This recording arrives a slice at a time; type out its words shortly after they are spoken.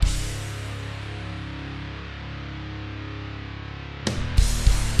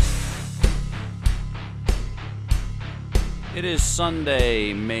It is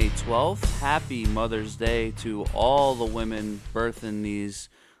Sunday, May 12th. Happy Mother's Day to all the women birthing these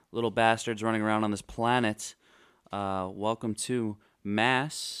little bastards running around on this planet. Welcome to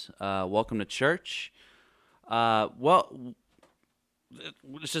Mass. Welcome to church. Well,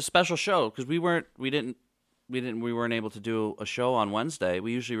 it's a special show because we weren't able to do a show on Wednesday.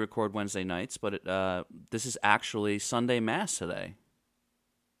 We usually record Wednesday nights, but this is actually Sunday Mass today.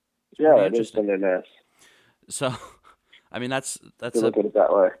 Yeah, it is Sunday Mass. So, I mean, that's look at it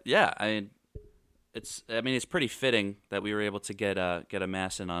that way. Yeah, it's pretty fitting that we were able to get a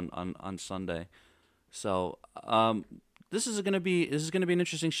mass in on Sunday. So, this is going to be an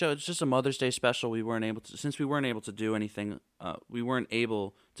interesting show. It's just a Mother's Day special. We weren't able to do anything. We weren't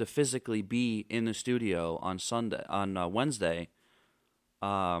able to physically be in the studio on Wednesday.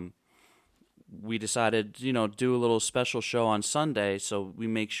 We decided, do a little special show on Sunday, so we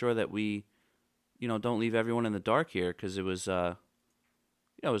make sure that we, don't leave everyone in the dark here, because it was, it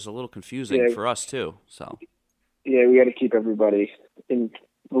was a little confusing for us too. So, yeah, we got to keep everybody in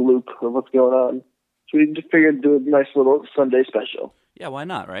the loop of what's going on. So we just figured to do a nice little Sunday special. Yeah, why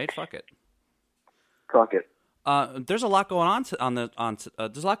not? Right? Fuck it. Cock it. There's a lot going on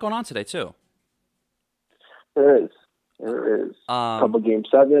there's a lot going on today too. There is. A couple Game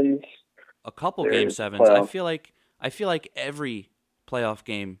 7s. A couple Game 7s. I feel like every playoff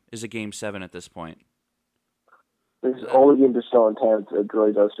game is a Game 7 at this point. There's all the games are still intense. It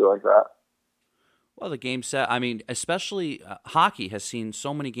really does feel like that. Well, the Game 7. I mean, especially hockey has seen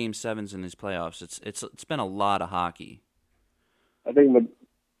so many Game 7s in these playoffs. It's been a lot of hockey. I think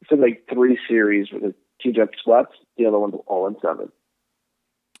it's been like 3 series with the two jet swept. The other one's all in 7.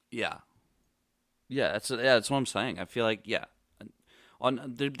 Yeah. Yeah, that's what I'm saying. I feel like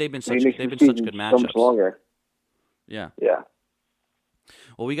they've been such good matchups. Much longer. Yeah. Yeah.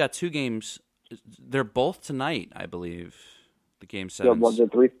 Well, we got 2 games. They're both tonight, I believe. The Game 7s. Yeah, one's at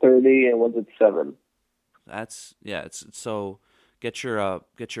 3:30 and one's at 7. It's so get your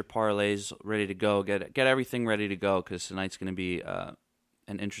parlays ready to go. Get everything ready to go, because tonight's going to be an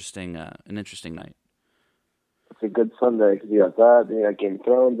interesting night. It's a good Sunday because you got that. Then you got Game of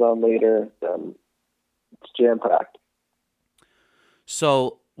Thrones on later. Then it's jam packed.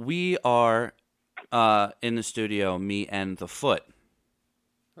 So we are in the studio, me and the Foot.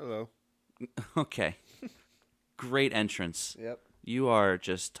 Hello. Okay. Great entrance. Yep. You are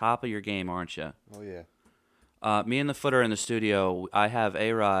just top of your game, aren't you? Oh, yeah. Me and the Foot are in the studio. I have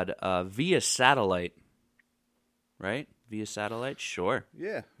A-Rod via satellite. Right? Via satellite? Sure.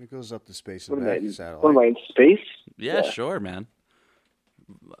 Yeah, it goes up to space and back. Satellite. What am I, in space? Yeah, sure, man.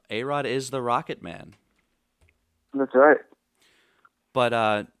 A-Rod is the rocket man. That's right.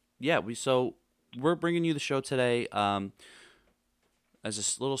 But, we're bringing you the show today as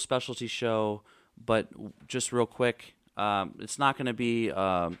a little specialty show, but just real quick, it's not going to be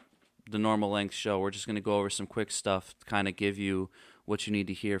the normal length show. We're just going to go over some quick stuff to kind of give you what you need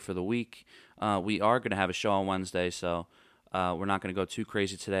to hear for the week. We are going to have a show on Wednesday, so we're not going to go too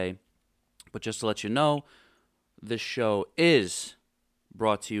crazy today. But just to let you know, this show is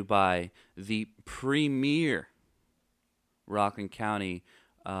brought to you by the premier Rockland County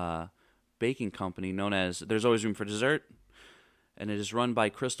baking company known as There's Always Room for Dessert. And it is run by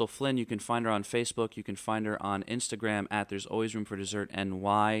Crystal Flynn. You can find her on Facebook. You can find her on Instagram at There's Always Room for Dessert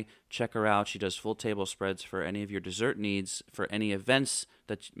NY. Check her out. She does full table spreads for any of your dessert needs, for any events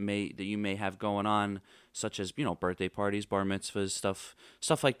that you may have going on, such as birthday parties, bar mitzvahs,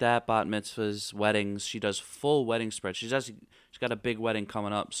 stuff like that, bat mitzvahs, weddings. She does full wedding spreads. She's got a big wedding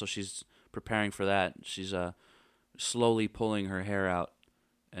coming up, so she's preparing for that. She's slowly pulling her hair out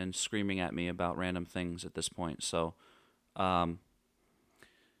and screaming at me about random things at this point. So.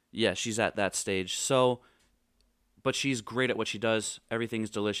 Yeah, she's at that stage. So, but she's great at what she does. Everything's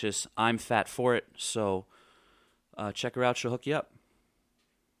delicious. I'm fat for it. So, check her out. She'll hook you up.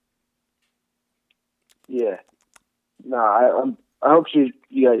 Yeah. No, I hope you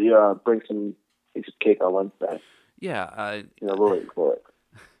bring some cake on Wednesday. Yeah. We're waiting for it.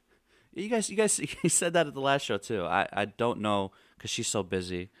 You guys you said that at the last show too. I don't know, because she's so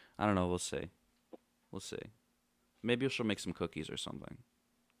busy. I don't know. We'll see. Maybe she'll make some cookies or something.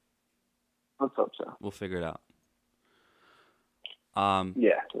 Let's hope so. We'll figure it out.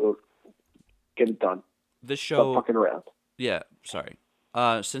 Yeah, we'll get it done. This show. Stop fucking around. Yeah, sorry.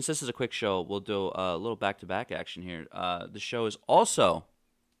 Since this is a quick show, we'll do a little back-to-back action here. The show is also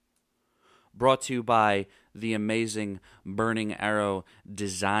brought to you by the amazing Burning Arrow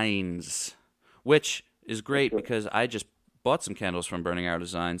Designs, which is great because I just bought some candles from Burning Arrow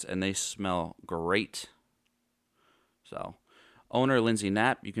Designs, and they smell great. So, owner Lindsay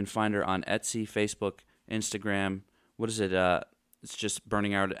Knapp, you can find her on Etsy, Facebook, Instagram. What is it? It's just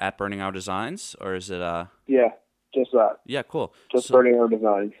Burning Our Designs, or is it? Yeah, just that. Yeah, cool. Just Burning Our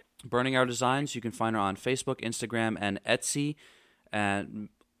Designs. Burning Our Designs. You can find her on Facebook, Instagram, and Etsy, and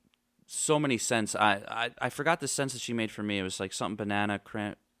so many scents. I forgot the scents that she made for me. It was like something banana,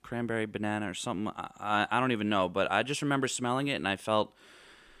 cranberry banana, or something. I don't even know, but I just remember smelling it, and I felt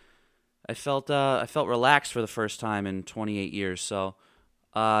relaxed for the first time in 28 years. So,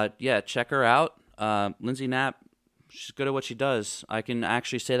 yeah, check her out. Lindsay Knapp, she's good at what she does. I can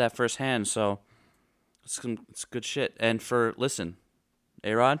actually say that firsthand. So, it's good shit. And listen,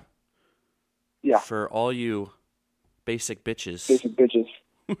 A-Rod. Yeah. For all you basic bitches. Basic bitches.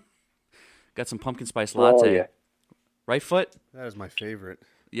 Got some pumpkin spice latte. Oh, yeah. Right foot? That is my favorite.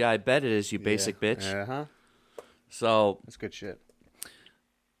 Yeah, I bet it is, you basic bitch. Uh-huh. So that's good shit.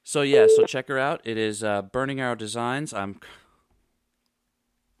 So yeah, so check her out. It is Burning Our Designs. I'm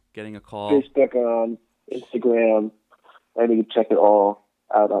getting a call. Facebook, on Instagram, and you can check it all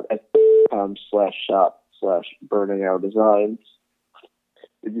out on etsy.com/shop/Burning Our Designs.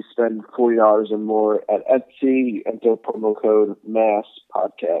 If you spend $40 or more at Etsy, you enter promo code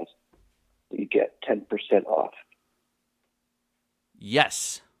MASSPODCAST. You get 10% off.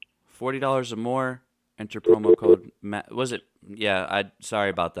 Yes, $40 or more. Enter promo code. Was it? Yeah. Sorry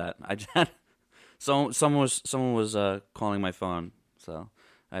about that. Someone was calling my phone, so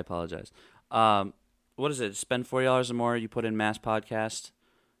I apologize. What is it? Spend $40 or more. You put in Mass Podcast.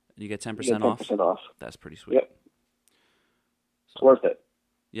 You get 10% off. 10% off. That's pretty sweet. Yep. It's worth it.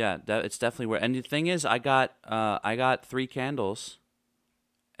 Yeah, it's definitely worth. And the thing is, I got 3 candles,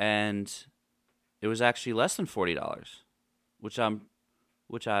 and it was actually less than $40, which I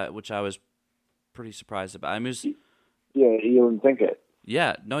was pretty surprised about. I mean, yeah, you wouldn't think it.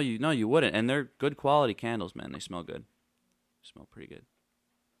 Yeah, no, you wouldn't. And they're good quality candles, man. They smell good. They smell pretty good.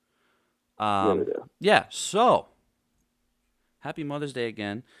 Yeah, they do. Yeah. So, happy Mother's Day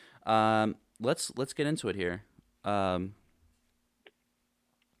again. Let's get into it here.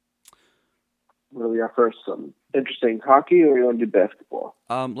 What do we got first? Some interesting hockey, or you want to do basketball?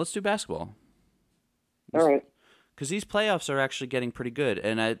 Let's do basketball. All right. Because these playoffs are actually getting pretty good.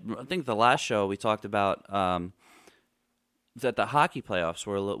 And I think the last show we talked about that the hockey playoffs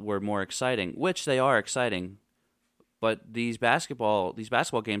were more exciting, which they are exciting. But these basketball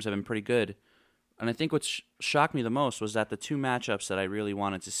games have been pretty good. And I think what shocked me the most was that the 2 matchups that I really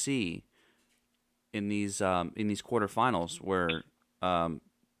wanted to see in these quarterfinals were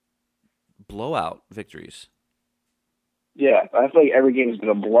blowout victories. Yeah, I feel like every game has been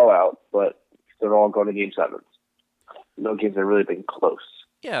a blowout, but they're all going to Game 7s. No games have really been close.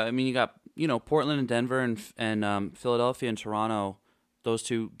 Yeah, I mean, you got Portland and Denver and Philadelphia and Toronto. Those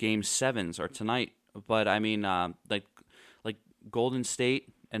 2 Game 7s are tonight. But I mean, like Golden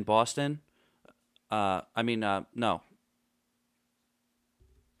State and Boston. No.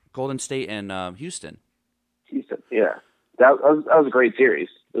 Golden State and Houston. Houston, yeah, that was a great series.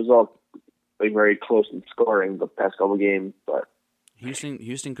 It was all like very close in scoring the past couple games, but Houston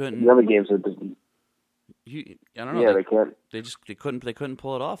couldn't. The other games have been. I don't know. Yeah, they can't. They couldn't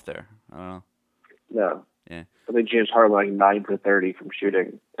pull it off there. I don't know. No. Yeah. I think James Harden like 9 for 30 from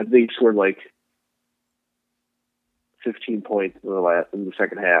shooting. I think he scored like 15 points in the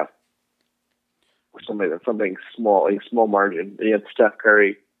second half, or something small, a small margin. And you had Steph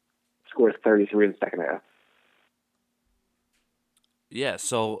Curry score 33 in the second half. Yeah.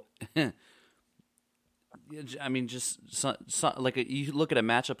 So. I mean, just like you look at a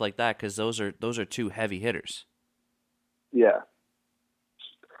matchup like that because those are 2 heavy hitters. Yeah.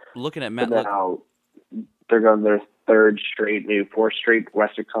 Looking at now they're going their 4th straight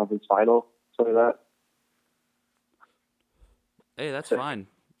Western Conference Final, something like that. Hey, that's fine.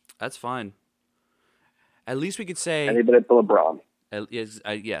 That's fine. At least we could say. And they've been at the LeBron.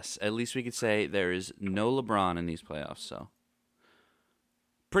 Yes, at least we could say there is no LeBron in these playoffs. So,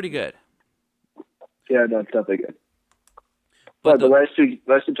 pretty good. Yeah, no, it's definitely good. But the last two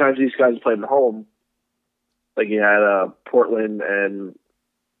times these guys played at home, like you had Portland and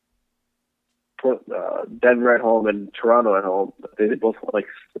Denver at home and Toronto at home. They both won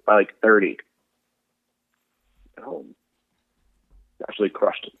by 30 at home. Actually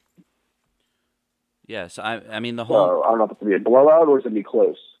crushed it. Yeah, so I mean the So, home. I don't know if it's gonna be a blowout or it's gonna be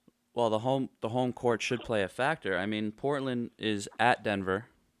close. Well, the home court should play a factor. I mean, Portland is at Denver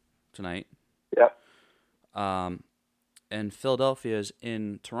tonight. Yep. And Philadelphia is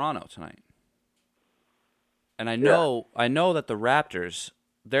in Toronto tonight. And I know that the Raptors,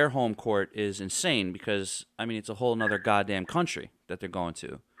 their home court is insane because I mean it's a whole other goddamn country that they're going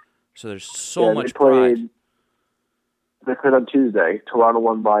to. So there's so much pride. They played on Tuesday. Toronto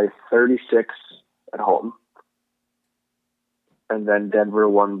won by 36 at home. and then Denver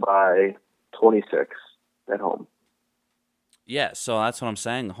won by 26 at home. Yeah, so that's what I'm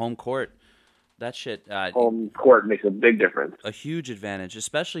saying. Home court, that shit. Home court makes a big difference. A huge advantage,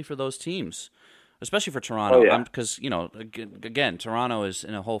 especially for those teams, especially for Toronto. Oh, yeah. Because, again, Toronto is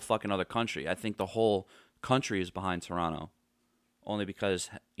in a whole fucking other country. I think the whole country is behind Toronto, only because,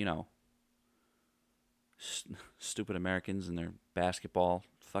 stupid Americans and their basketball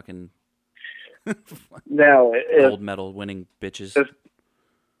fucking Now, gold medal winning bitches.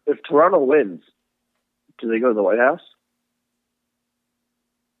 If Toronto wins, do they go to the White House?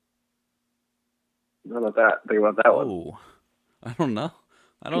 How about that? Think about that one. Oh, I don't know.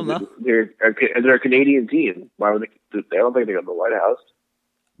 They're a Canadian team. Why would they? I don't think they go to the White House.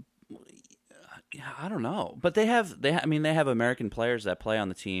 Yeah, I don't know, but they have American players that play on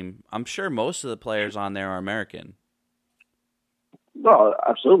the team. I'm sure most of the players on there are American. No,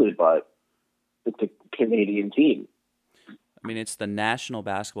 absolutely, but it's a Canadian team. I mean, it's the National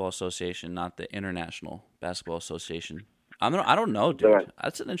Basketball Association, not the International Basketball Association. I don't know, dude. Right.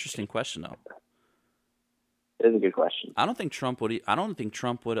 That's an interesting question, though. It is a good question. I don't think Trump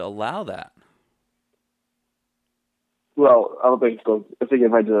would allow that. Well, I don't think so. If they get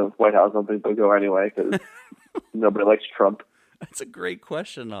invited to the White House, I don't think they'll go anyway because nobody likes Trump. That's a great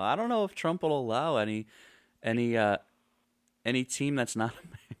question, though. I don't know if Trump will allow any team that's not.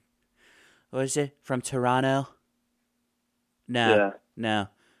 What is it from Toronto? No, Yeah. no.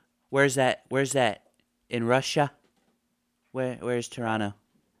 Where's that? In Russia? Where's Toronto?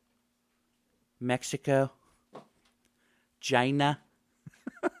 Mexico? China?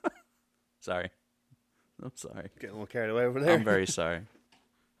 Sorry. I'm sorry. Getting a little carried away over there. I'm very sorry.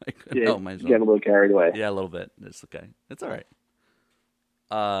 I couldn't Yeah, help myself. getting a little carried away. Yeah, a little bit. It's okay. It's all right.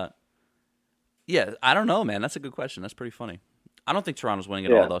 Yeah, I don't know, man. That's a good question. That's pretty funny. I don't think Toronto's winning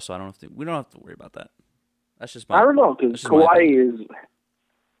it all, though, so we don't have to worry about that. That's just I don't know, because Kawhi is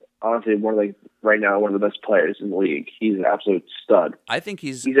honestly right now one of the best players in the league. He's an absolute stud. I think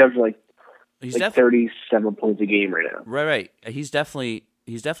he's averaging he's 37 points a game right now. Right. He's definitely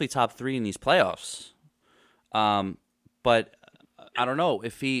top 3 in these playoffs. But I don't know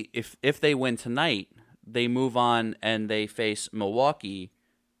if they win tonight, they move on and they face Milwaukee.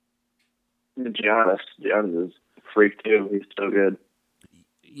 Giannis is a freak too. He's so good.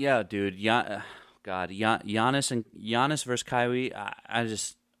 Yeah, dude. Giannis versus Kyrie. I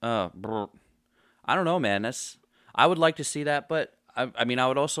just I don't know, man. I would like to see that, but I mean, I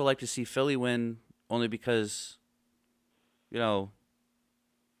would also like to see Philly win only because, it's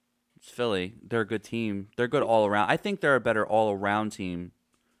Philly. They're a good team. They're good all around. I think they're a better all around team.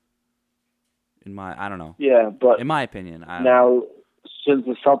 I don't know. Yeah, but in my opinion, now since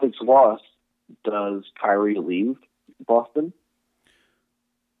the Celtics lost, does Kyrie leave Boston?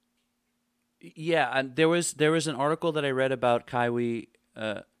 Yeah, and there was an article that I read about Kyrie,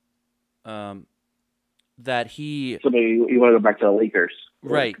 that he. So maybe you want to go back to the Lakers,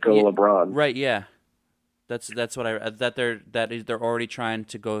 right? Go to LeBron, right? Yeah, that's what I they're already trying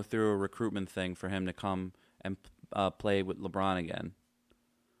to go through a recruitment thing for him to come and play with LeBron again.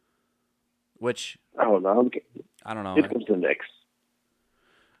 Which I don't know. It comes to the Knicks.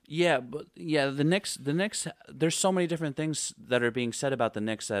 Yeah, but the Knicks. There's so many different things that are being said about the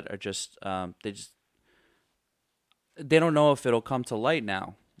Knicks that are just they don't know if it'll come to light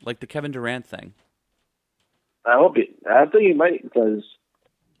now, like the Kevin Durant thing. I think he might, because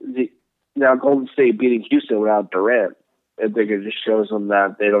now Golden State beating Houston without Durant, I think it just shows them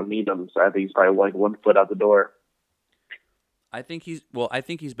that they don't need him. So I think he's probably 1 foot out the door. I think he's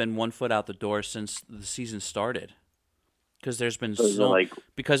been 1 foot out the door since the season started. Because there's been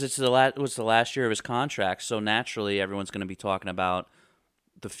because it was the last year of his contract, so naturally everyone's going to be talking about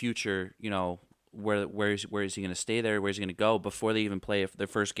the future. Where is he going to stay there? Where's he going to go before they even play their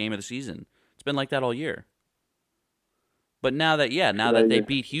first game of the season? It's been like that all year. But now that they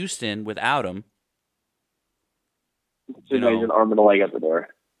beat Houston without him, he's an arm and a leg at the door.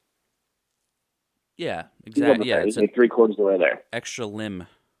 Yeah, exactly. Yeah, it's like 3/4 of the way there. Extra limb.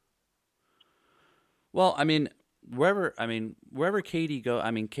 Well, I mean. Wherever KD go,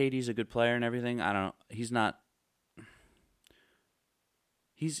 KD's a good player and everything. I don't know. He's not.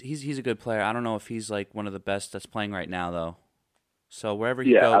 He's a good player. I don't know if he's like one of the best that's playing right now, though. So wherever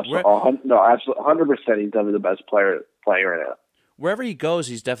he goes, absolutely, 100%. He's definitely the best player playing right now. Wherever he goes,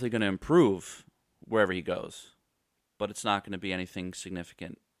 he's definitely going to improve. Wherever he goes, but it's not going to be anything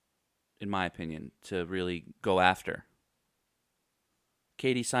significant, in my opinion, to really go after.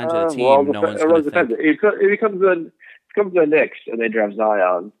 KD signs with a team, no one's going to think. If he comes to the Knicks and they draft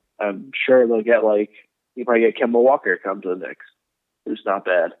Zion, I'm sure they'll get you probably get Kemba Walker come to the Knicks, who's not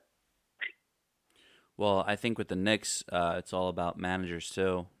bad. Well, I think with the Knicks, it's all about managers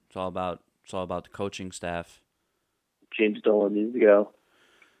too. It's all about the coaching staff. James Dolan needs to go.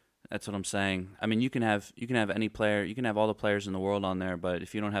 That's what I'm saying. I mean, you can have any player, you can have all the players in the world on there, but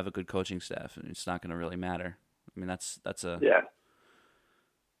if you don't have a good coaching staff, it's not going to really matter. I mean, it's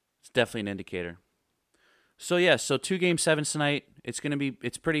definitely an indicator. So yeah, so 2 Game 7s tonight. It's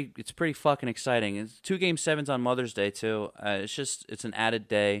pretty fucking exciting. It's 2 Game 7s on Mother's Day too. It's an added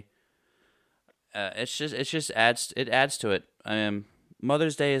day. It just adds to it.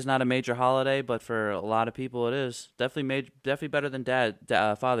 Mother's Day is not a major holiday, but for a lot of people it is. Definitely better than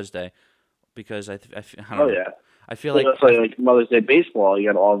Father's Day, because I don't know. Yeah. I feel like Mother's Day baseball.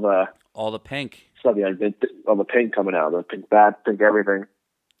 You got all the pink. Something like all the pink coming out, the pink bat, pink everything.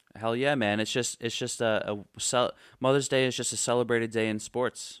 Hell yeah, man! It's just Mother's Day is just a celebrated day in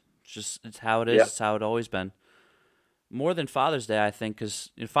sports. It's how it is. Yeah. It's how it always been. More than Father's Day, I think, because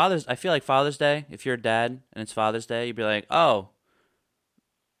I feel like Father's Day. If you're a dad and it's Father's Day, you'd be like, oh,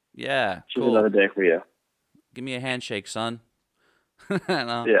 yeah, just cool. Another day for you. Give me a handshake, son.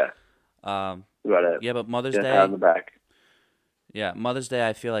 No. Yeah. About it. Yeah, but Mother's Day. On the back. Yeah, Mother's Day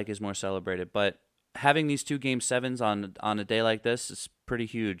I feel like is more celebrated, but having these 2 Game 7s on a day like this is pretty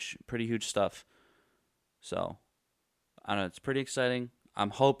huge stuff. So, I don't know, it's pretty exciting.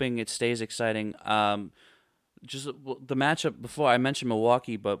 I'm hoping it stays exciting. Just the matchup before, I mentioned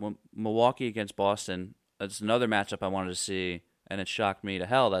Milwaukee, but Milwaukee against Boston, it's another matchup I wanted to see, and it shocked me to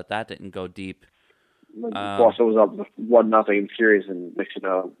hell that didn't go deep. Boston was up 1-0 in series, and next you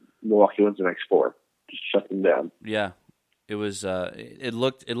know, Milwaukee wins the next 4. Just shut them down. Yeah. It was. It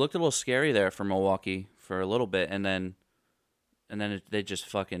looked a little scary there for Milwaukee for a little bit, and then they just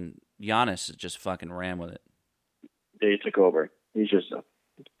fucking Giannis just fucking ran with it. He took over. He's just a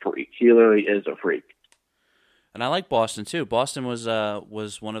freak. He literally is a freak. And I like Boston too. Boston was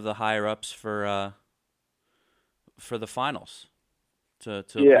one of the higher ups for the finals. To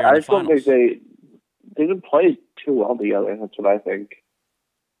yeah, I just don't think they didn't play too well together. That's what I think.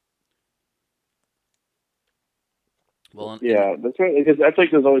 Well, yeah, that's right. Because I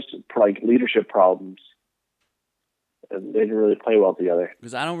think there's always like leadership problems, and they didn't really play well together.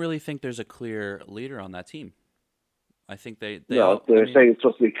 Because I don't really think there's a clear leader on that team. I think they're saying it's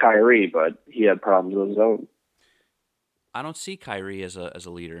supposed to be Kyrie, but he had problems of his own. I don't see Kyrie as a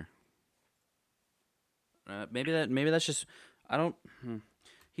leader. Maybe that's just I don't.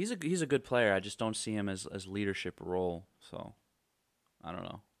 He's a good player. I just don't see him as leadership role. So I don't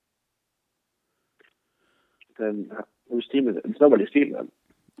know. Then whose team is it? It's nobody's team then.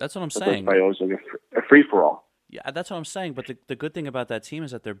 That's what I'm saying. That's always like a free for all. Yeah, that's what I'm saying. But the good thing about that team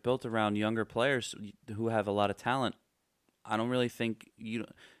is that they're built around younger players who have a lot of talent. I don't really think you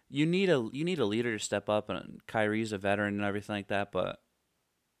need a leader to step up, and Kyrie's a veteran and everything like that. But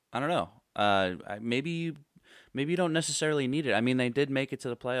I don't know. Maybe you don't necessarily need it. I mean, they did make it to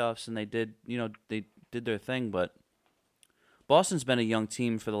the playoffs, and they did their thing. But Boston's been a young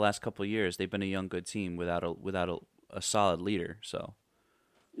team for the last couple of years. They've been a young, good team without a solid leader. So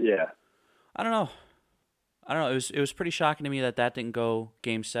yeah, I don't know. It was pretty shocking to me that didn't go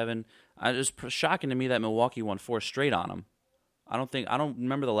Game 7. It was shocking to me that Milwaukee won 4 straight on them. I don't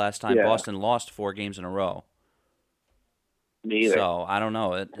remember the last time Boston lost 4 games in a row. Me either. So I don't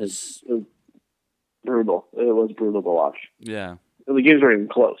know. It was brutal. It was brutal to watch. Yeah. The games weren't even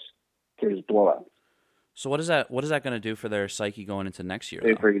close. They were just blowouts. So what is that going to do for their psyche going into next year?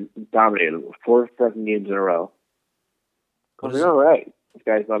 They freaking dominated 4 fucking games in a row. All right. This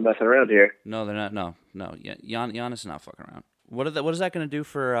guy's not messing around here. No, they're not. No. Giannis is not fucking around. What is that going to do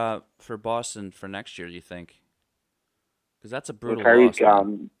for Boston for next year? Do you think? Because that's a brutal Kyrie's loss.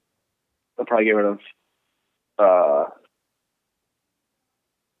 Gone. They'll probably get rid of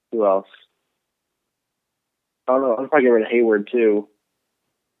who else? I don't know. I'll probably get rid of Hayward too.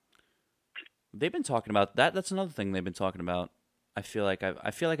 They've been talking about that. That's another thing they've been talking about. I feel like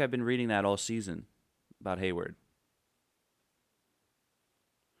I've been reading that all season about Hayward.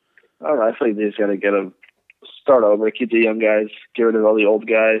 I don't know. I feel like they just got to get him start over, keep the young guys, get rid of all the old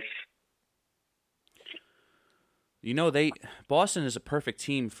guys. You know, Boston is a perfect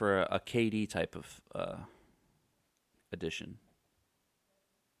team for a KD type of addition.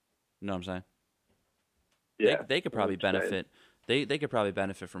 You know what I'm saying? Yeah, they could probably benefit. They could probably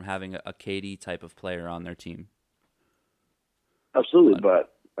benefit from having a KD type of player on their team. Absolutely,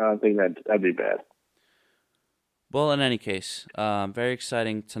 but I don't think that'd be bad. Well, in any case, very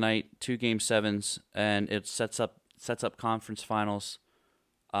exciting tonight. 2 Game 7s, and it sets up conference finals.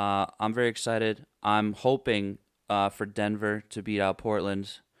 I'm very excited. I'm hoping for Denver to beat out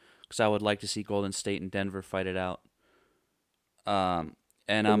Portland, because I would like to see Golden State and Denver fight it out. And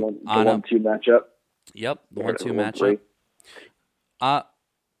I'm on 1-2 matchup. Yep, the Or 1-2 1-3. matchup.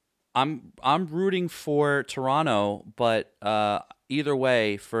 I'm rooting for Toronto, but either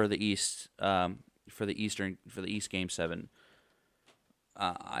way for the East, for the East Game 7.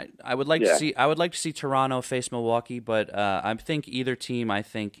 I would like to Yeah. see Toronto face Milwaukee, but I think either team,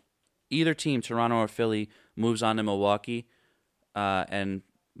 Toronto or Philly, moves on to Milwaukee, and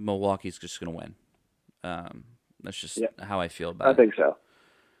Milwaukee's just going to win. That's just how I feel about I it. think so.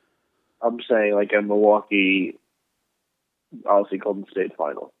 I'm saying like a Milwaukee, obviously Golden State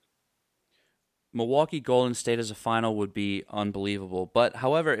final. Milwaukee Golden State as a final would be unbelievable. But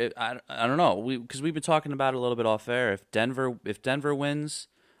however, I don't know, because we've been talking about it a little bit off air. If Denver wins,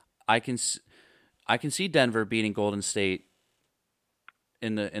 I can see Denver beating Golden State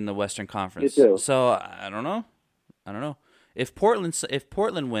in the Western Conference. Me too. So I don't know. If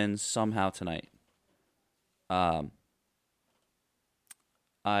Portland wins somehow tonight, I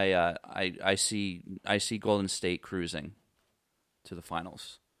see Golden State cruising to the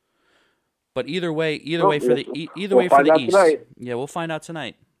finals. But either way for the East. Tonight. Yeah, we'll find out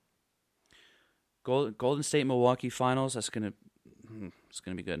tonight. Golden State Milwaukee finals. It's gonna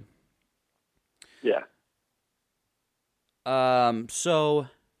be good. Yeah. So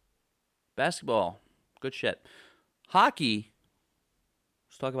basketball, good shit. Hockey.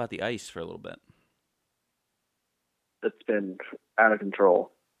 Let's talk about the ice for a little bit. It's been out of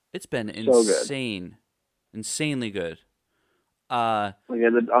control. It's been insanely good. On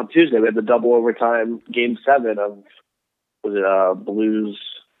Tuesday we had the double overtime Game 7 of Blues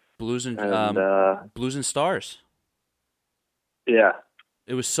and Stars. Yeah,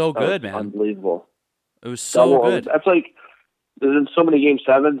 it was so good, man. Unbelievable. It was so good. That's like there's been so many Game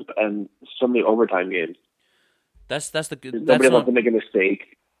 7s and so many overtime games. That's the good. Nobody wants to make a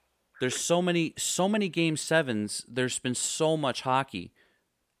mistake. There's so many Game 7s. There's been so much hockey,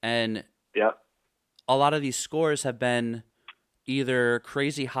 and a lot of these scores have been either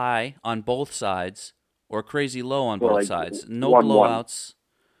crazy high on both sides or crazy low on both sides. No 1-1. blowouts.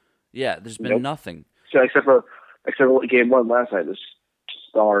 Yeah, there's been nothing. So except for Game 1 last night, the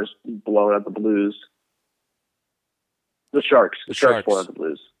Stars blowing out the Blues. The Sharks. The Sharks blowing out the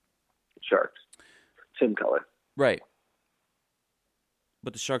Blues. The Sharks. Same color. Right.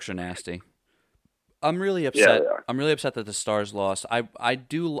 But the Sharks are nasty. I'm really upset. Yeah, they are. I'm really upset that the Stars lost. I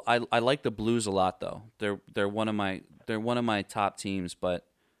like the Blues a lot though. They're one of my top teams, but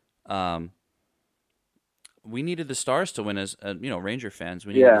we needed the Stars to win as Ranger fans.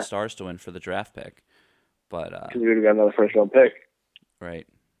 We needed the Stars to win for the draft pick. But because we would have got another first round pick. Right.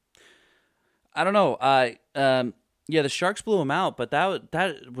 I don't know. The Sharks blew them out, but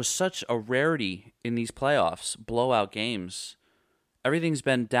that was such a rarity in these playoffs, blowout games. Everything's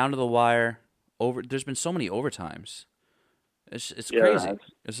been down to the wire. There's been so many overtimes. It's crazy.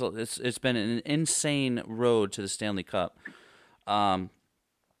 It's been an insane road to the Stanley Cup. But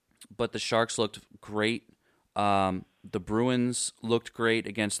the Sharks looked great. The Bruins looked great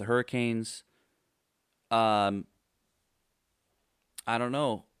against the Hurricanes. I don't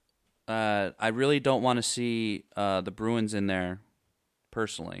know. I really don't want to see the Bruins in there,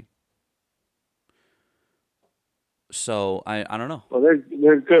 personally. So I don't know. Well,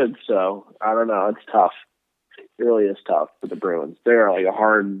 they're good, so I don't know. It's tough. It really is tough for the Bruins. They're like a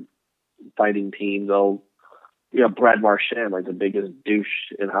hard fighting team. They'll, Brad Marchand, like the biggest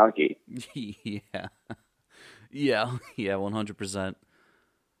douche in hockey. Yeah, 100%.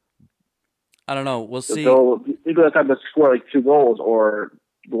 I don't know. We'll see. Either that time to score like 2 goals, or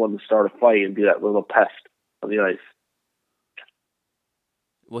the one to start a fight and be that little pest on the ice.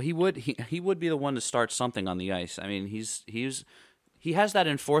 Well, he would be the one to start something on the ice. I mean, he has that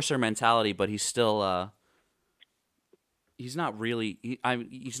enforcer mentality, but he's still he's not really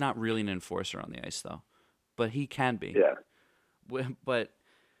he's not really an enforcer on the ice though, but he can be. Yeah. But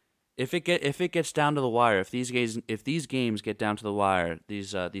if it gets down to the wire, if these games get down to the wire,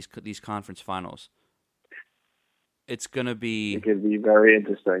 these conference finals, it could be very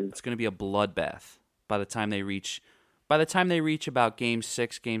interesting. It's going to be a bloodbath by the time they reach about Game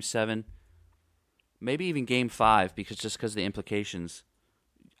 6, Game 7, maybe even Game 5, because of the implications,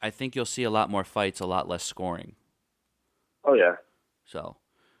 I think you'll see a lot more fights, a lot less scoring. Oh, yeah. So,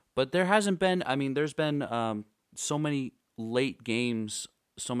 but there hasn't been, there's been so many late games,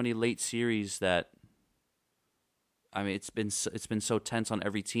 so many late series that, it's been so tense on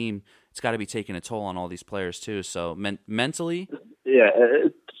every team. It's got to be taking a toll on all these players too. So mentally, yeah,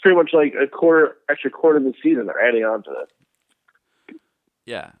 it's pretty much like extra quarter of the season they're adding on to that.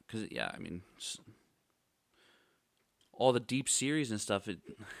 Yeah, because all the deep series and stuff.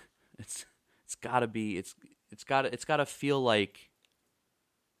 It's got to feel like,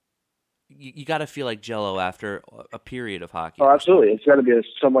 you got to feel like Jello after a period of hockey. Oh, absolutely. It's got to be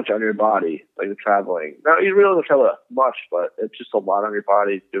so much on your body, like the traveling. No, you really don't travel that much, but it's just a lot on your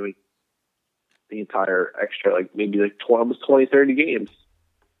body doing the entire extra, like maybe like 20, 30 games.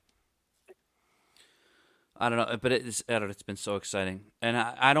 I don't know, but it's been so exciting. And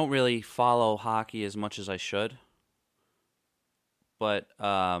I don't really follow hockey as much as I should. But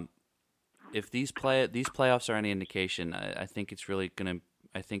if these playoffs are any indication, I think it's really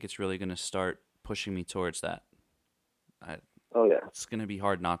gonna start pushing me towards that. Oh yeah, it's gonna be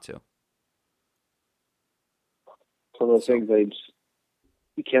hard not to. Some of those things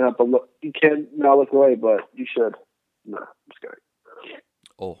you can't not look away, but you should. No, I'm just kidding.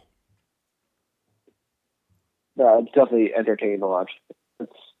 Oh. No, it's definitely entertaining to watch.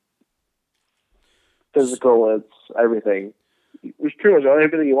 It's physical. It's everything. It's pretty much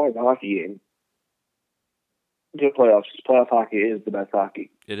everything you want in a hockey game. The playoffs. Playoff hockey is the best hockey.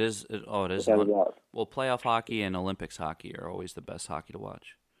 It is. It is. Well, playoff hockey and Olympics hockey are always the best hockey to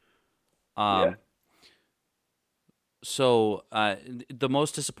watch. Yeah. So the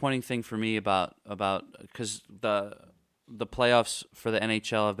most disappointing thing for me about because the playoffs for the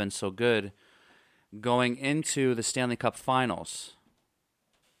NHL have been so good, going into the Stanley Cup Finals,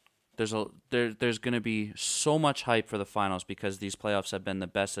 there's going to be so much hype for the finals because these playoffs have been the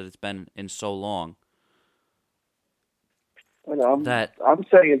best that it's been in so long. I'm saying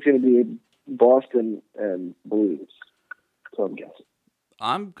it's going to be Boston and Blues. So I'm guessing.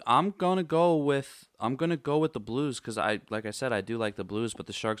 I'm gonna go with the Blues because like I said, I do like the Blues, but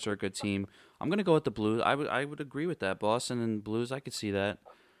the Sharks are a good team. I'm gonna go with the Blues. I would agree with that. Boston and Blues, I could see that.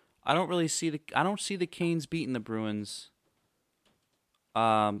 I don't see the Canes beating the Bruins.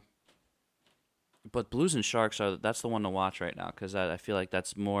 But Blues and Sharks that's the one to watch right now because I feel like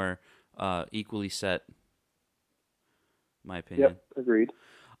that's more equally set. My opinion. Yep, agreed.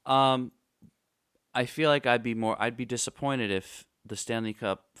 I feel like I'd be disappointed if the Stanley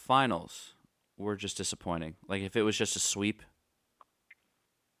Cup Finals were just disappointing. Like if it was just a sweep,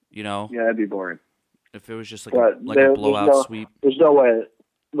 Yeah, that'd be boring. If it was just like a blowout sweep. There's no way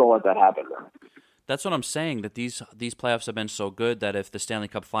they'll let that happen. That's what I'm saying, that these playoffs have been so good that if the Stanley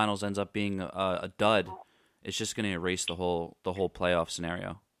Cup Finals ends up being a dud, it's just going to erase the whole playoff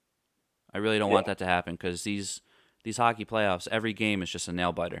scenario. I really don't want that to happen because these hockey playoffs, every game is just a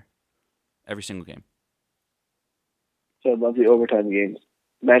nail biter. Every single game. So I love the overtime games.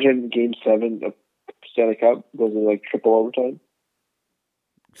 Imagine Game 7 of Stanley Cup goes in like triple overtime.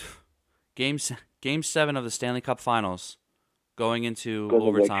 Game 7 of the Stanley Cup Finals going into goes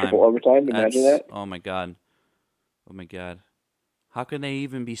overtime. Like triple overtime. Imagine that. Oh my god. How can they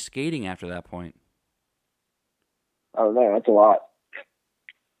even be skating after that point? I don't know. That's a lot.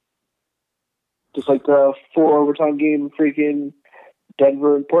 Just like the 4 overtime game freaking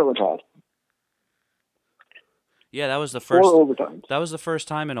Denver and Portland had. Yeah, that was the first 4 overtimes. That was the first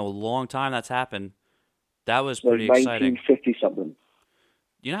time in a long time that's happened. That was pretty exciting. 1950 something.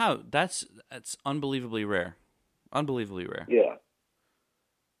 You know how that's unbelievably rare. Unbelievably rare. Yeah.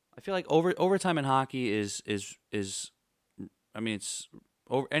 I feel like overtime in hockey is I mean it's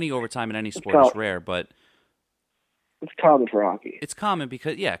any overtime in any sport is rare, but it's common for hockey. It's common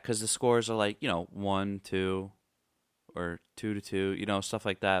because the scores are like, 1-2 or 2-2, stuff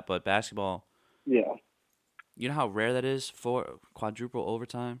like that, but basketball. Yeah. You know how rare that is for quadruple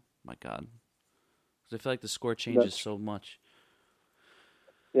overtime? My God. Because I feel like the score changes so much.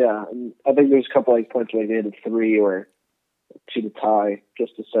 Yeah, and I think there's a couple like points where they did 3 or 2 to tie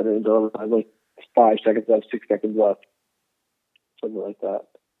just to set it into overtime, like 5 seconds left, 6 seconds left, something like that.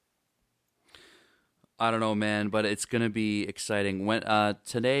 I don't know, man, but it's gonna be exciting. When I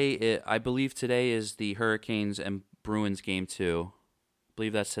believe today is the Hurricanes and Bruins game 2. I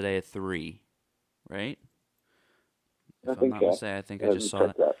believe that's today at 3, right? If I'm not mistaken, I think I just saw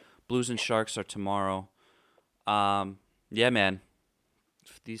that. Blues and Sharks are tomorrow. Yeah, man.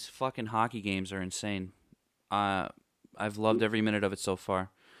 These fucking hockey games are insane. I've loved every minute of it so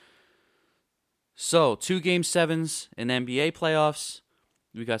far. So, 2 Game 7s in NBA playoffs.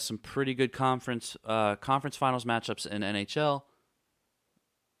 We got some pretty good conference finals matchups in NHL.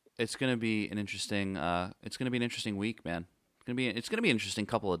 It's gonna be an interesting. It's gonna be an interesting week, man. It's gonna be an interesting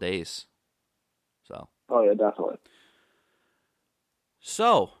couple of days. So. Oh yeah, definitely.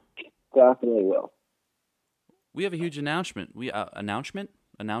 So. Definitely will. We have a huge announcement.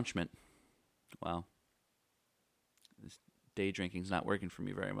 Announcement. Wow. This day drinking's not working for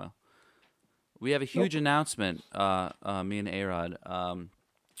me very well. We have a huge announcement, me and A-Rod.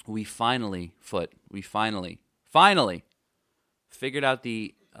 We finally figured out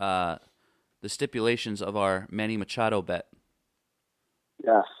the stipulations of our Manny Machado bet.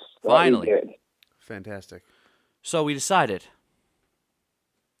 Yes. Finally. Good. Fantastic. So we decided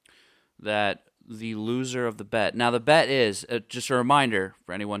that the loser of the bet. Now the bet is just a reminder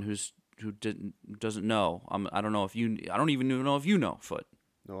for anyone who doesn't know. I don't even know if you know, Foot.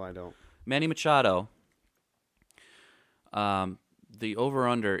 No, I don't. Manny Machado. The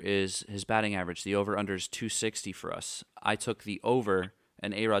over-under is his batting average. The over-under is 260 for us. I took the over,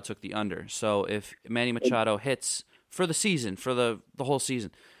 and A-Rod took the under. So if Manny Machado hits for the season, for the whole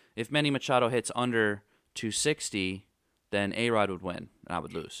season, if Manny Machado hits under 260, then A-Rod would win, and I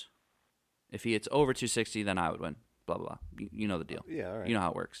would lose. If he hits over 260, then I would win. Blah, blah, blah. You know the deal. Yeah, all right. You know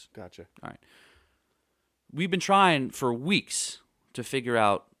how it works. Gotcha. All right. We've been trying for weeks to figure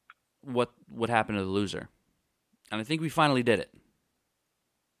out what would happen to the loser. And I think we finally did it.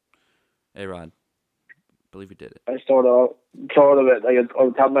 Hey, Rod. I believe we did it. I thought of it like on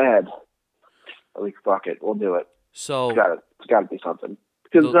the top of my head. I'm like, fuck it, we'll do it. So It's got to be something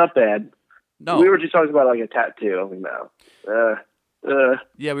because it's not bad. No, we were just talking about like a tattoo. I was like, no.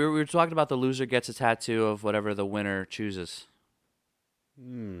 Yeah, we were talking about the loser gets a tattoo of whatever the winner chooses.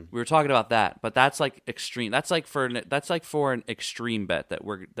 We were talking about that, but that's like extreme. That's like for an extreme bet that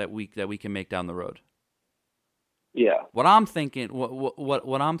we can make down the road. Yeah. What I'm thinking,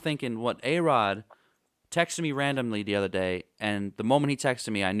 what A-Rod texted me randomly the other day, and the moment he texted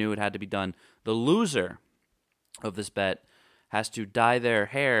me, I knew it had to be done. The loser of this bet has to dye their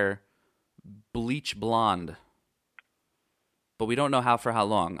hair bleach blonde, but we don't know for how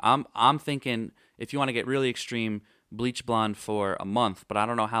long. I'm thinking if you want to get really extreme, bleach blonde for a month, but I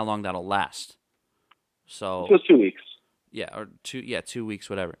don't know how long that'll last. So 2 weeks. Yeah, or 2 weeks,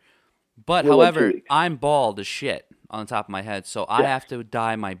 whatever. But Well, however, 2 weeks. I'm bald as shit on the top of my head, so I have to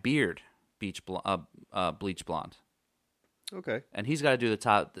dye my beard bleach blonde, Okay. and he's got to do the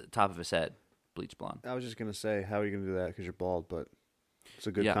top of his head bleach blonde. I was just going to say, how are you going to do that? Because you're bald, but it's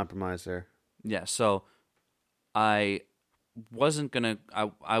a good Yeah. compromise there. Yeah, I wasn't gonna.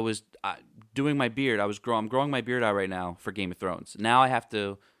 I was doing my beard. I'm growing my beard out right now for Game of Thrones. Now I have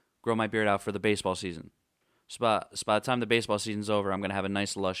to grow my beard out for the baseball season. So by the time the baseball season's over, I'm gonna have a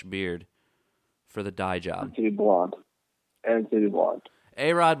nice lush beard for the dye job. And to be blonde.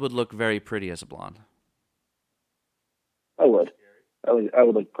 A-Rod would look very pretty as a blonde. I would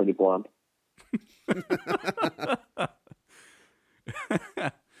look pretty blonde.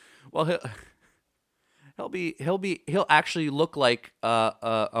 Well, he'll actually look like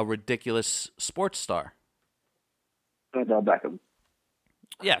a ridiculous sports star. Odell Beckham.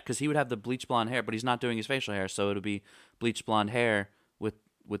 Yeah, because he would have the bleach blonde hair, but he's not doing his facial hair, so it'll be bleach blonde hair with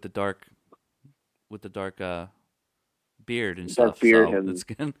the dark beard and Dark stuff. beard so and- it's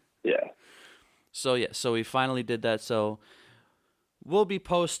good. Yeah. So we finally did that. So we'll be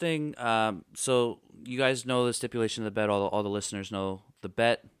posting. So you guys know the stipulation of the bet. All the listeners know the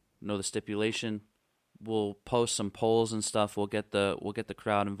bet, know the stipulation. We'll post some polls and stuff. We'll get the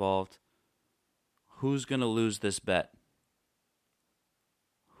crowd involved. Who's gonna lose this bet?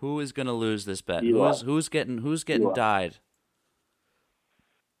 Who is gonna lose this bet? Who's getting dyed?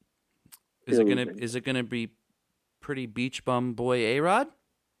 Is it gonna be pretty beach bum boy A-Rod?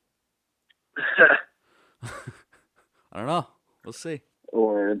 I don't know. We'll see.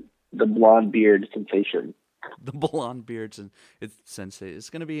 Or the blonde beard sensation. The blonde beards and it's sensei. It's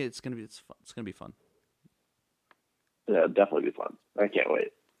gonna be fun. Yeah, it'll definitely be fun. I can't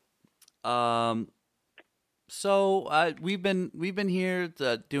wait. So we've been here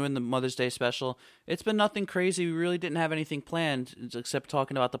doing the Mother's Day special. It's been nothing crazy. We really didn't have anything planned except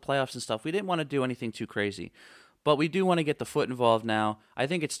talking about the playoffs and stuff. We didn't want to do anything too crazy, but we do want to get the Foot involved now. I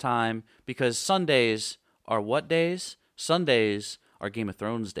think it's time because Sundays are what days? Sundays are Game of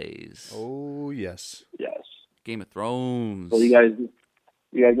Thrones days. Oh, yes. Yes. Game of Thrones. Well, you guys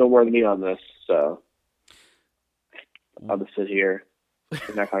know more than me on this, so I'll just sit here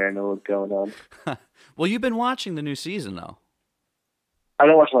and act like I know what's going on. Well, you've been watching the new season though. I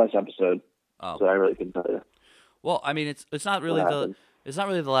didn't watch the last episode, Oh. so I really couldn't tell you. Well, I mean, it's not really What the happened? it's not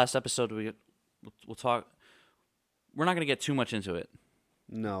really the last episode. We'll talk. We're not going to get too much into it.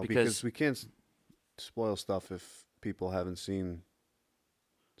 No, Because- because we can't spoil stuff if people haven't seen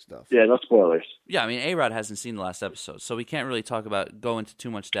stuff. Yeah, no spoilers. Yeah, I mean, A-Rod hasn't seen the last episode, so we can't really go into too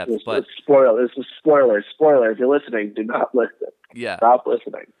much depth. This But is spoilers. Spoiler. If you're listening, do not listen. yeah, Stop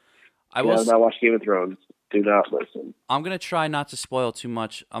listening. I If you have will. not watched Game of Thrones, do not listen. I'm gonna try not to spoil too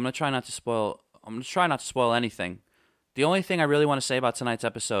much. I'm gonna try not to spoil anything. The only thing I really want to say about tonight's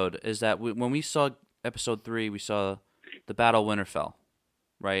episode is that when we saw episode 3, we saw the Battle of Winterfell,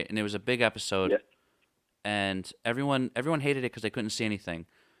 right? And it was a big episode, Yeah. and everyone hated it because they couldn't see anything.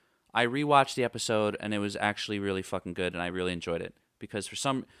 I rewatched the episode, and it was actually really fucking good, and I really enjoyed it. because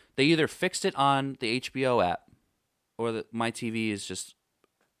they either fixed it on the HBO app or my TV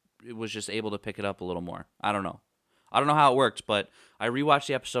was just able to pick it up a little more. I don't know how it worked, but I rewatched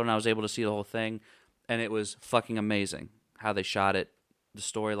the episode and I was able to see the whole thing, and it was fucking amazing how they shot it, the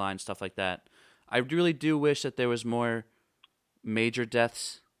storyline, stuff like that. I really do wish that there was more major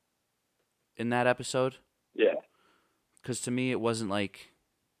deaths in that episode. Yeah. Because to me, it wasn't.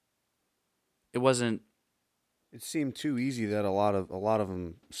 It seemed too easy that a lot of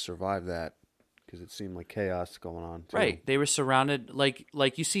them survived that because it seemed like chaos going on. Too. Right, they were surrounded like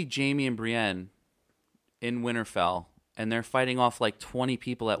you see Jaime and Brienne in Winterfell, and they're fighting off like 20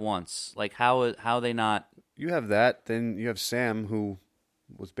 people at once. Like how they not? You have that, then you have Sam, who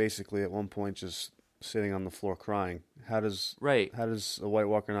was basically at one point just sitting on the floor crying. How does a White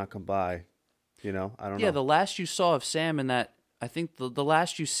Walker not come by? I don't know. Yeah, the last you saw of Sam in that, I think the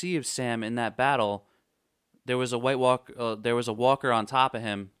last you see of Sam in that battle, there was a White Walker. There was a Walker on top of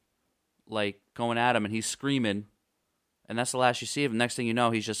him, like going at him, and he's screaming, and that's the last you see of him. Next thing you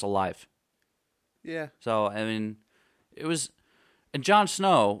know, he's just alive. Yeah. So I mean, it was, and Jon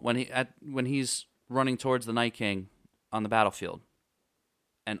Snow when he's running towards the Night King on the battlefield,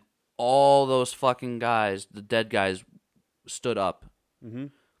 and all those fucking guys, the dead guys, stood up. Mm-hmm.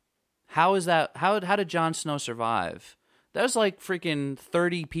 How is that? How did Jon Snow survive? That was like freaking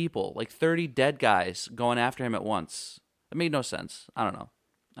 30 people, like 30 dead guys going after him at once. It made no sense. I don't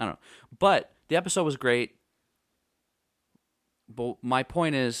know. But the episode was great. But my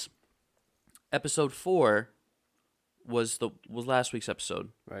point is, episode 4 was last week's episode.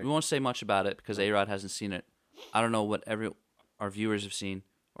 Right. We won't say much about it because A-Rod hasn't seen it. I don't know what our viewers have seen,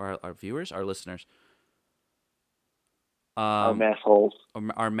 or our viewers, our listeners. Our mass holes.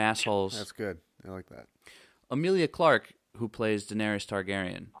 Our mass holes. That's good. I like that. Emilia Clarke, who plays Daenerys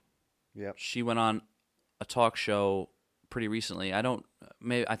Targaryen. Yep. She went on a talk show pretty recently. I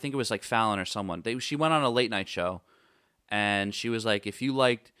think it was like Fallon or someone. She went on a late night show, and she was like,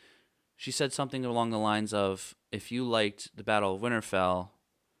 she said something along the lines of, if you liked the Battle of Winterfell,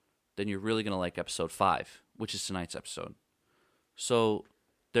 then you're really going to like episode 5, which is tonight's episode. So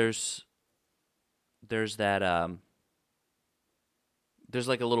there's that, there's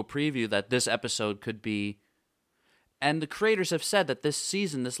like a little preview that this episode could be, and the creators have said that this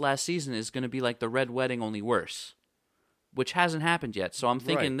last season, is going to be like the Red Wedding, only worse, which hasn't happened yet. So I'm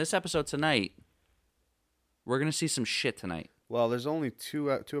thinking This episode tonight, we're going to see some shit tonight. Well, there's only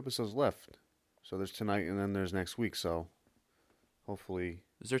two episodes left. So there's tonight and then there's next week. So hopefully.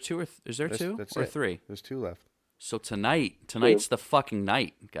 Is there two or three? There's 2 left. So tonight's the fucking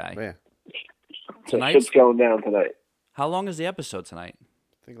night, guy. Yeah. Tonight's going down tonight. How long is the episode tonight?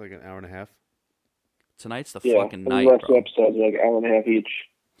 I think like an hour and a half. Tonight's the fucking night, bro. The episodes are like an hour and a half each.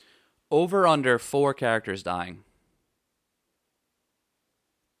 Over under 4 characters dying.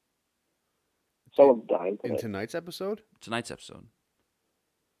 Someone's dying tonight. In tonight's episode? Tonight's episode.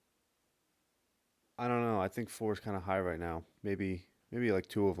 I don't know. I think 4 is kind of high right now. Maybe like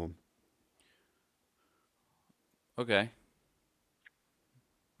 2 of them. Okay.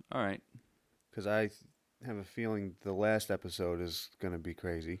 All right. Because I have a feeling the last episode is going to be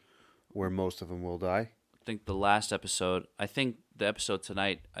crazy, where most of them will die. I think the last episode. I think the episode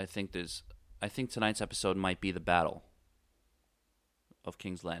tonight. I think tonight's episode might be the Battle of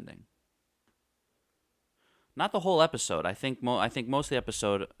King's Landing. Not the whole episode. I think most of the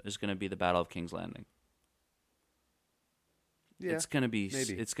episode is going to be the Battle of King's Landing. Yeah, it's going to be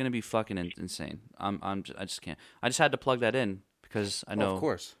maybe. It's going to be fucking insane. I just can't. I just had to plug that in because I know. Of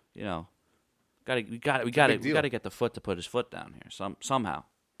course. We got to get the foot to put his foot down here somehow.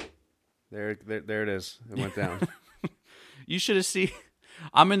 There it is. It went down. You should have seen.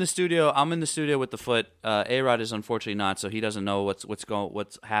 I'm in the studio with the foot. A-Rod is unfortunately not, so he doesn't know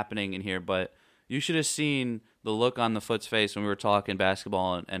what's happening in here. But you should have seen the look on the foot's face when we were talking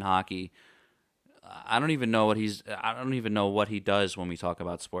basketball and hockey. I don't even know what he does when we talk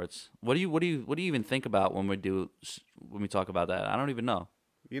about sports. What do you even think about when we talk about that? I don't even know.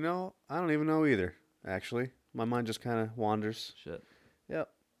 I don't even know either, actually. My mind just kind of wanders. Shit. Yep.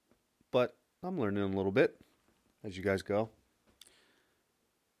 But I'm learning a little bit as you guys go.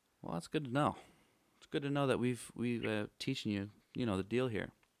 Well, that's good to know. It's good to know that we've teaching you, the deal here.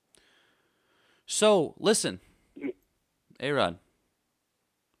 So, listen. A-Rod.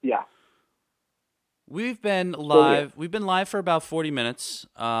 Yeah. We've been live. We've been live for about 40 minutes.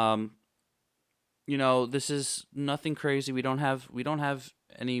 This is nothing crazy. We don't have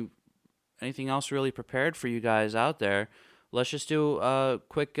anything else really prepared for you guys out there. Let's just do a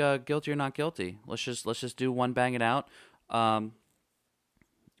quick guilty or not guilty. Let's just do one, bang it out.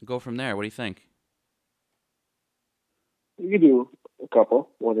 Go from there. What do you think? You can do couple,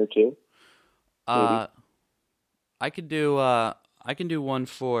 one or two. I can do one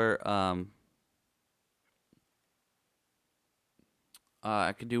for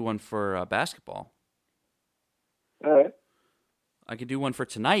I could do one for basketball. All right. I could do one for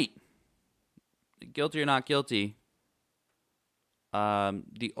tonight. Guilty or not guilty.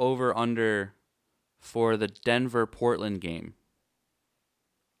 The over-under for the Denver-Portland game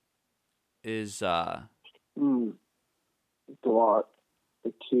is it's a lot.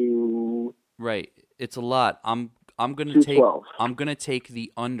 The two. Right. It's a lot. I'm gonna 212. I'm gonna take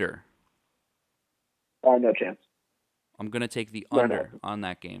the under. No chance. I'm gonna take the under on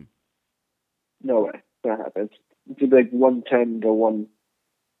that game. No way. That happens. It's like 110 to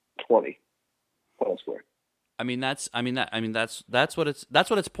 120. Final score. That's what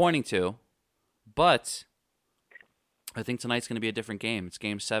it's pointing to. But I think tonight's going to be a different game. It's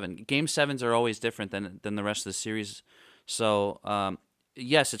Game 7. Game 7s are always different than the rest of the series. So,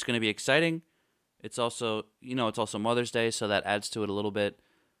 yes, it's going to be exciting. It's also, it's also Mother's Day, so that adds to it a little bit.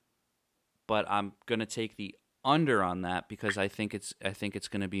 But I'm going to take the under on that because I think it's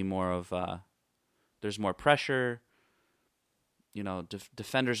going to be more of there's more pressure.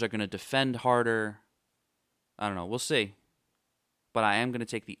 Defenders are going to defend harder. I don't know. We'll see. But I am going to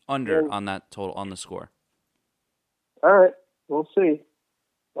take the under on that total on the score. All right, we'll see.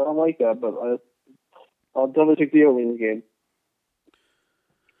 I don't like that, but I'll definitely take the over in the game.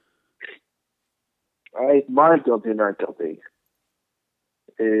 All right, my guilty or not guilty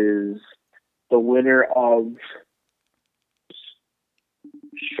is the winner of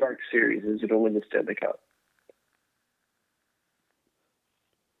Shark Series is going to win the Stanley Cup.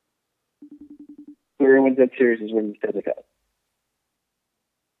 Whoever wins that series is winning the Stanley Cup.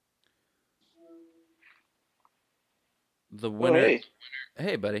 The winner. Oh, hey.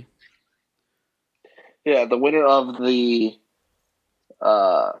 Hey, buddy. Yeah, the winner of the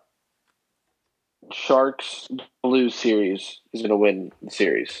Sharks Blues series is going to win the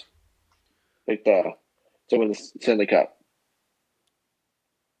series. To win the Stanley Cup.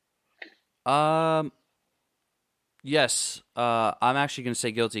 Yes. I'm actually going to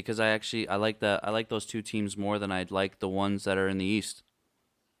say guilty because I like those two teams more than I'd like the ones that are in the East.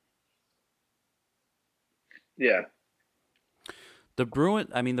 Yeah. The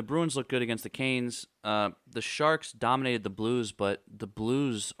Bruins look good against the Canes. The Sharks dominated the Blues, but the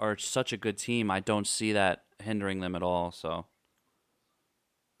Blues are such a good team. I don't see that hindering them at all. So,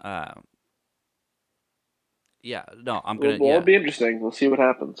 yeah, no, I'm gonna. It'll be interesting. We'll see what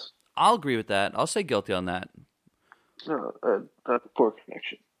happens. I'll agree with that. I'll say guilty on that. No, that's a poor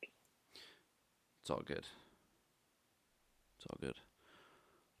connection. It's all good. It's all good.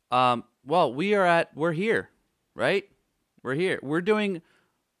 Well, we're here, right? We're here. We're doing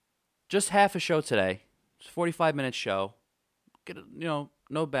just half a show today. It's a 45-minute show. No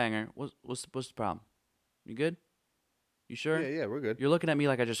banger. What's the problem? You good? You sure? Yeah, we're good. You're looking at me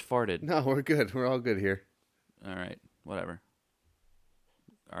like I just farted. No, we're good. We're all good here. All right, whatever.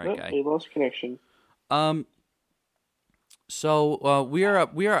 All right, guy. We lost connection. So we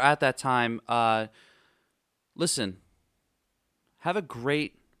are at that time. Listen, have a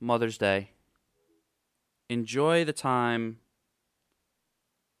great Mother's Day. Enjoy the time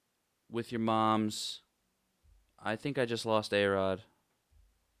with your moms. I think I just lost A-Rod.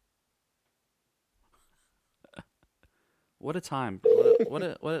 What a time! What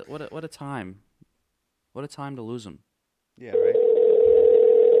a time! What a time to lose him. Yeah, right.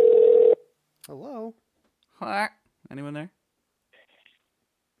 Hello. Anyone there?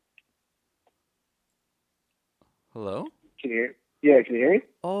 Hello? Can you hear me?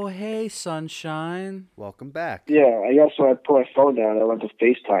 Oh, hey, sunshine. Welcome back. Yeah, I guess when I put my phone down, I went to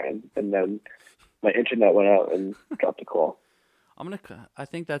FaceTime, and then my internet went out and dropped the call. I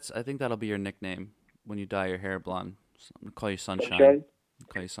think that'll be your nickname when you dye your hair blonde. So I'm gonna call you Sunshine. Sunshine?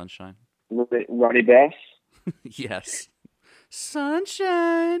 Call you Sunshine. Ronnie Bass? Yes.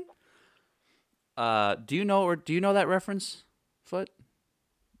 Sunshine. Do you know that reference, Foot?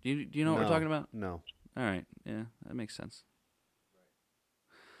 Do you know what we're talking about? No. All right. Yeah, that makes sense.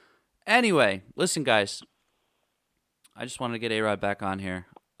 Anyway, listen, guys. I just wanted to get A-Rod back on here.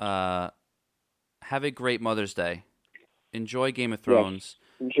 Have a great Mother's Day. Enjoy Game of Thrones.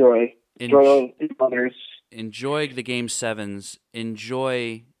 Yes. Enjoy mothers. Enjoy the Game 7s.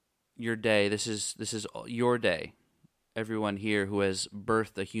 Enjoy your day. This is your day. Everyone here who has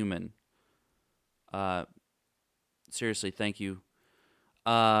birthed a human. Seriously, thank you.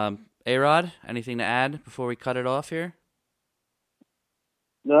 A-Rod, anything to add before we cut it off here?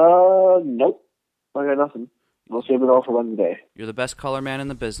 Nope. I got nothing. We'll save it all for Wednesday. You're the best color man in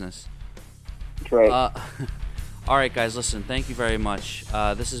the business. That's right. All All right, guys, listen, thank you very much.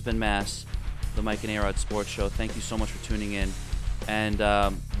 This has been Mass, the Mike and A-Rod Sports Show. Thank you so much for tuning in, and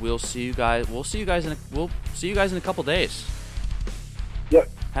we'll see you guys in a couple days. Yep.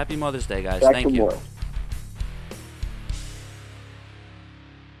 Happy Mother's Day, guys. Back Thank you. More.